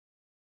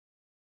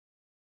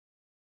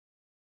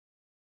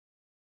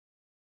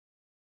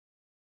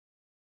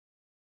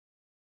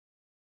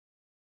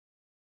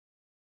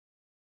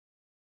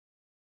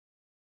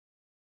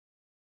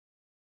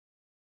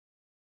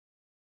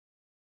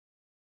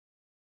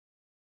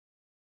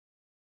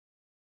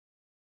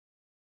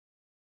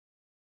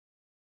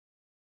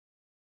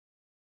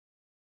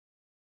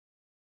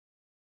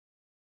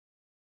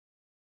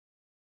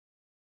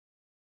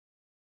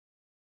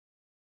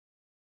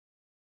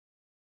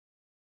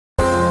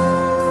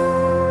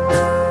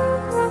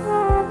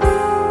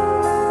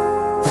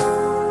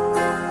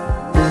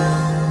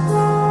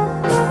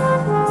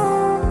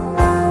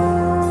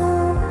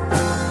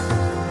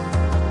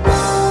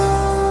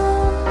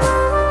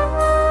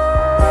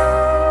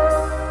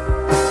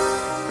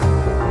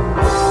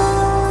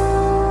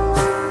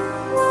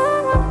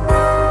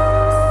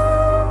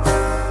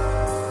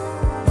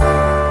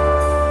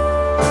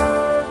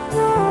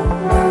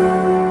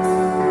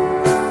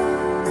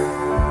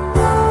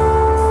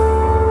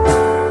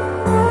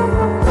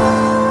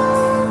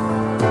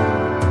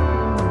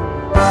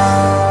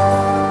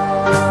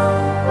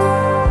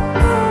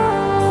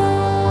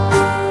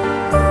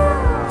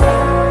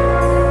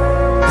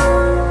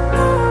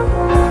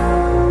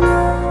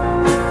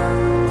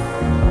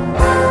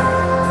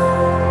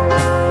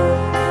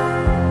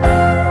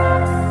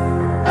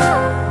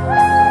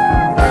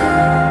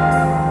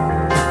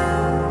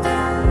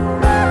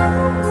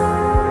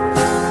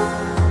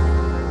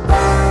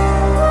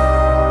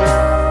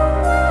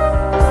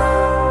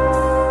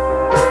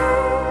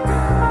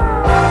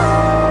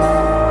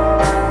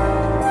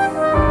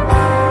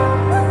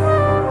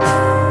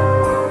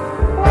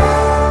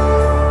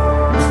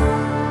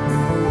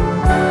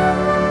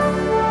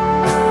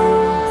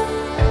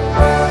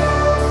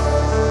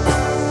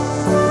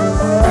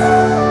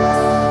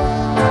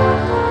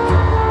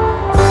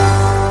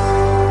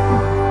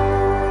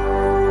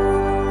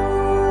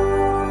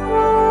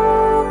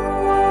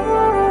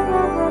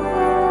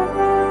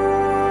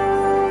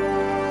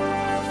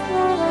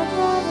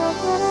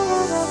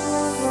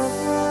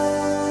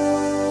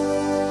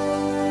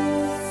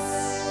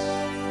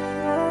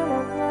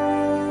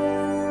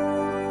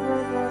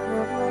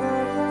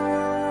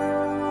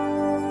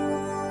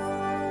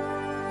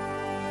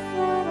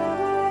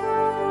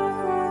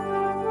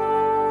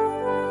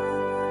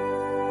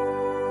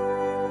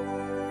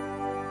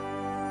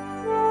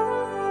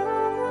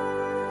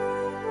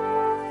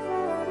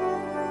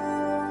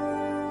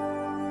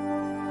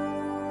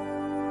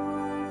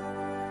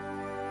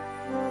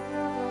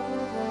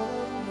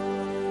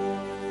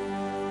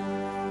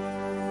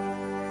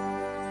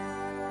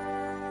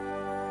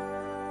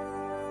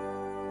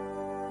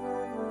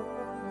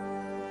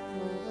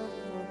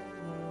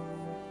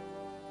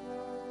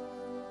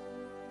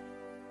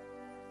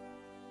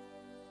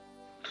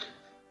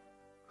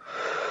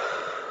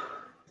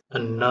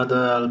Another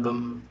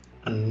album,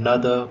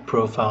 another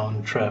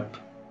profound trip.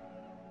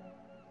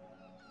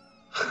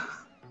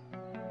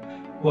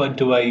 What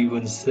do I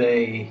even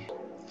say?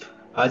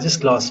 I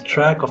just lost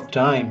track of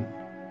time.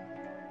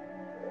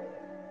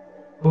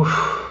 Oof.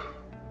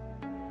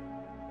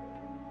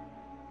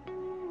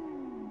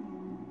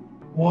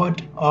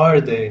 What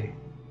are they?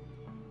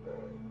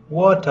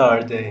 What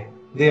are they?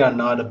 They are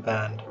not a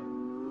band.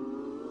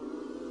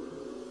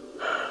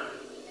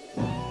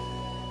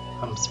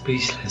 I'm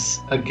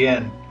speechless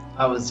again.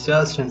 I was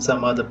just in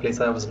some other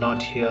place. I was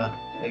not here.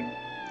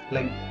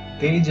 Like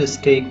they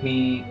just take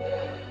me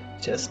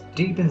just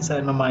deep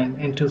inside my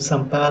mind into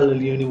some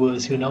parallel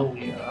universe.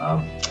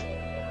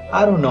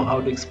 I don't know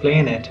how to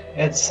explain it.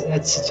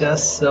 It's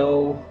just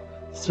so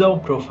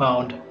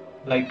profound.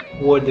 Like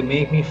what they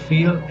make me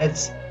feel,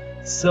 it's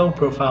so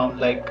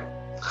profound. Like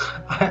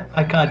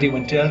I can't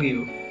even tell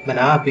you. When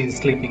I've been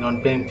sleeping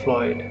on Pink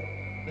Floyd,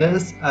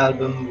 this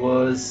album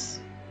was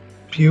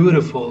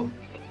beautiful,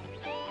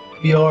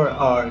 pure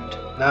art.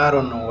 And I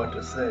don't know what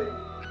to say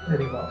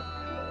anymore.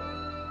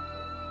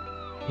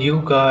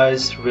 You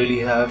guys really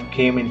have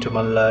came into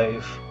my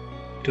life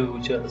to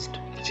just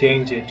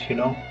change it.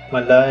 My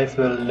life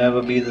will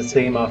never be the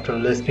same after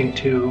listening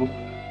to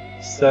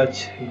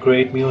such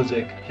great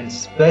music, and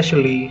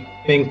especially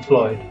Pink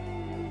Floyd.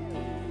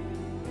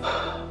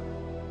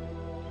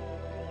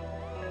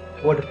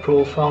 What a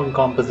profound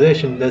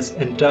composition this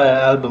entire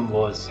album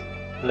was.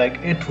 Like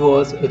it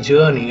was a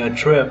journey, a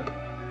trip.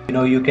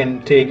 You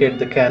can take it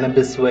the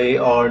cannabis way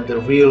or the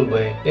real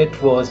way.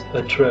 It was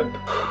a trip.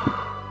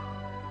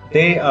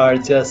 They are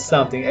just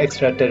something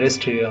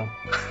extraterrestrial.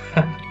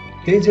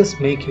 They just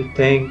make you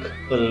think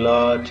a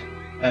lot,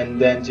 and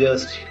then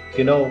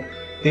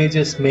they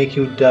just make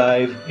you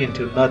dive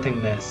into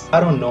nothingness.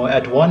 I don't know,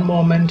 at one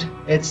moment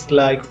it's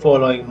like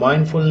following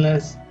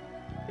mindfulness,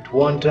 at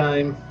one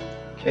time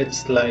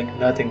it's like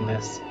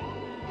nothingness.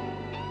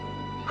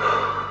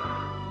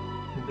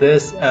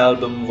 This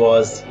album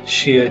was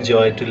sheer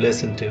joy to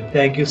listen to.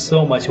 Thank you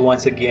so much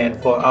once again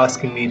for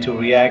asking me to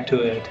react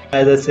to it.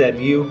 As I said,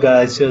 you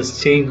guys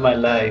just changed my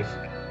life,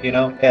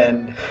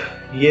 and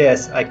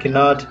yes, I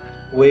cannot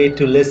wait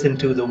to listen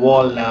to The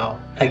Wall now.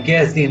 I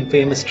guess the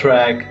infamous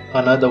track,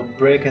 Another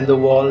Brick in the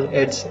Wall,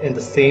 it's in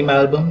the same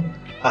album.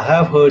 I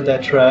have heard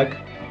that track,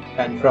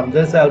 and from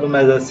this album,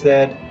 as I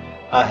said,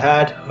 I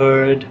had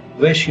heard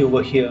Wish You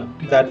Were Here.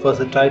 That was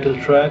the title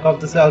track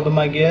of this album,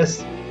 I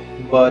guess.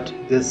 But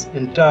this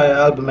entire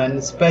album, and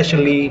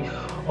especially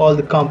all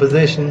the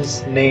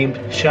compositions named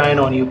Shine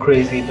On You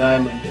Crazy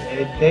Diamond,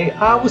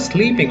 I was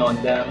sleeping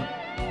on them.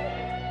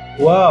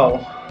 Wow,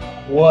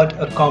 what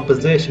a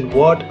composition,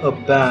 what a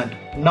band.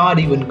 Not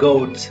even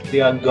goats,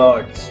 they are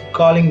gods.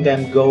 Calling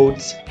them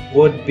goats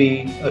would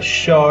be a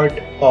short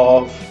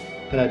of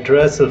an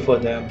addressal for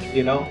them.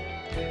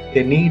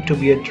 They need to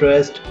be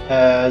addressed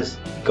as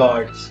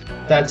gods.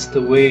 That's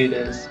the way it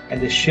is. And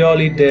they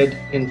surely did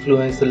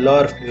influence a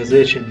lot of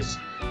musicians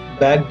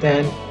back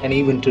then and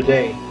even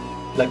today.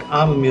 Like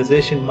I'm a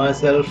musician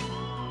myself,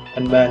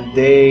 and man,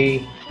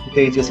 they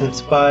just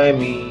inspire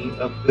me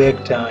a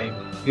big time.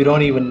 You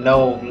don't even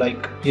know,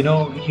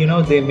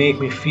 they make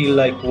me feel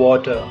like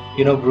water.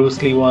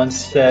 Bruce Lee once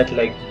said,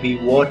 like, be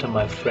water,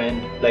 my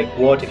friend. Like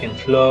water can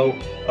flow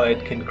or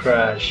it can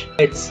crash.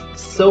 It's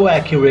so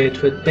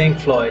accurate with Pink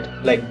Floyd.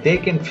 Like they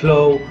can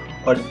flow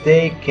or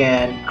they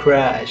can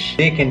crash.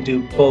 They can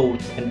do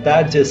both, and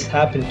that just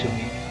happened to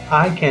me.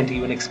 I can't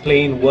even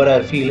explain what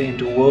I feel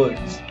into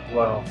words.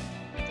 Wow,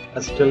 I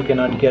still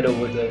cannot get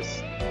over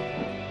this.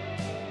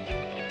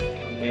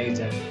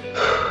 Amazing.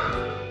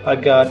 I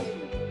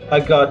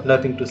got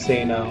nothing to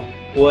say now.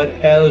 What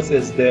else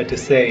is there to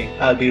say?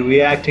 I'll be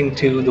reacting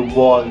to The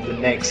Wall the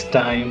next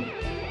time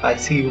I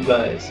see you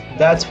guys.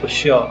 That's for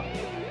sure.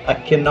 I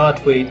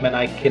cannot wait, man.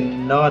 I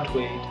cannot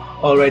wait.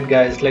 Alright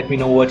guys, let me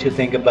know what you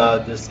think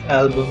about this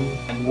album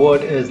and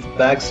what is the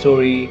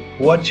backstory.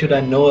 What should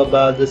I know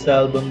about this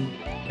album?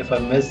 If I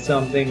missed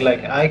something,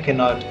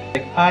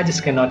 I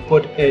just cannot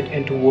put it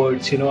into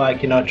words. I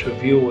cannot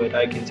review it.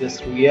 I can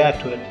just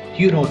react to it.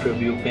 You don't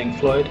review Pink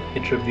Floyd,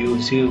 it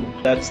reviews you.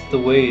 That's the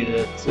way it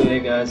is. So hey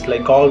guys,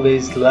 like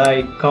always,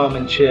 like,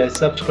 comment, share,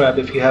 subscribe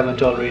if you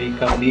haven't already.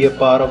 Come be a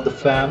part of the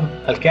fam.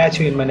 I'll catch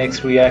you in my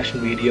next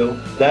reaction video.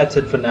 That's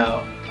it for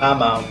now.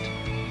 I'm out.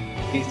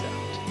 Peace out.